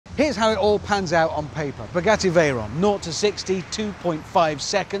Here's how it all pans out on paper. Bugatti Veyron, 0 to 60, 2.5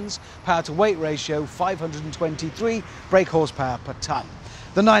 seconds, power to weight ratio 523 brake horsepower per tonne.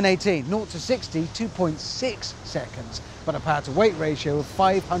 The 918, 0 to 60, 2.6 seconds, but a power to weight ratio of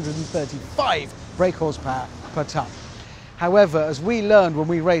 535 brake horsepower per tonne. However, as we learned when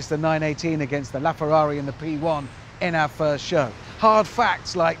we raced the 918 against the LaFerrari and the P1 in our first show, hard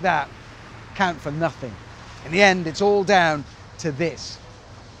facts like that count for nothing. In the end, it's all down to this.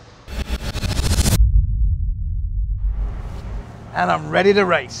 And I'm ready to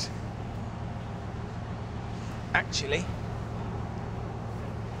race. Actually,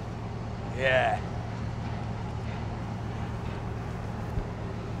 yeah.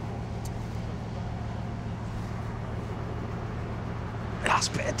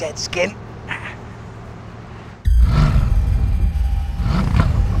 Last bit of dead skin.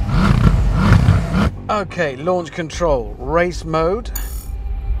 Okay, launch control, race mode.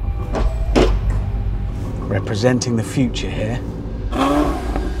 Representing the future here.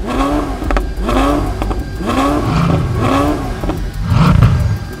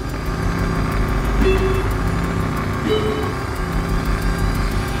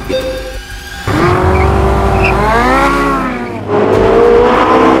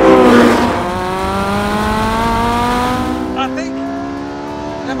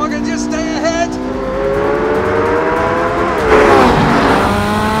 Am I going to just stay ahead?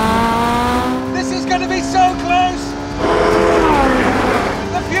 This is going to be so close.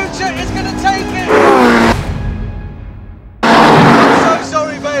 The future is going to take it. I'm so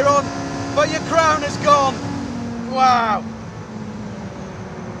sorry, Veyron, but your crown is gone. Wow.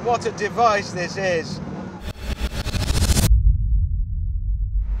 What a device this is.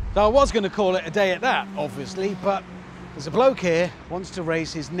 So I was going to call it a day at that, obviously, but there's a bloke here who wants to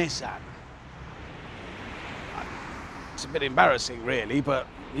race his Nissan. It's a bit embarrassing, really, but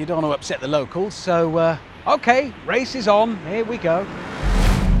you don't want to upset the locals, so okay, race is on. Here we go.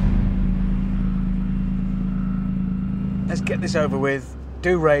 Let's get this over with,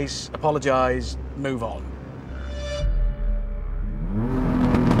 do race, apologise, move on.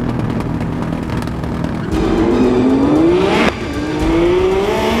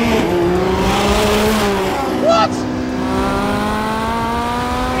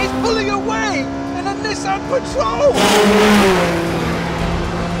 Nissan Patrol!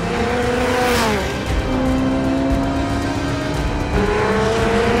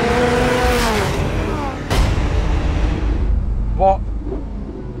 What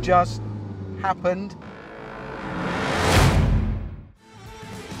just happened?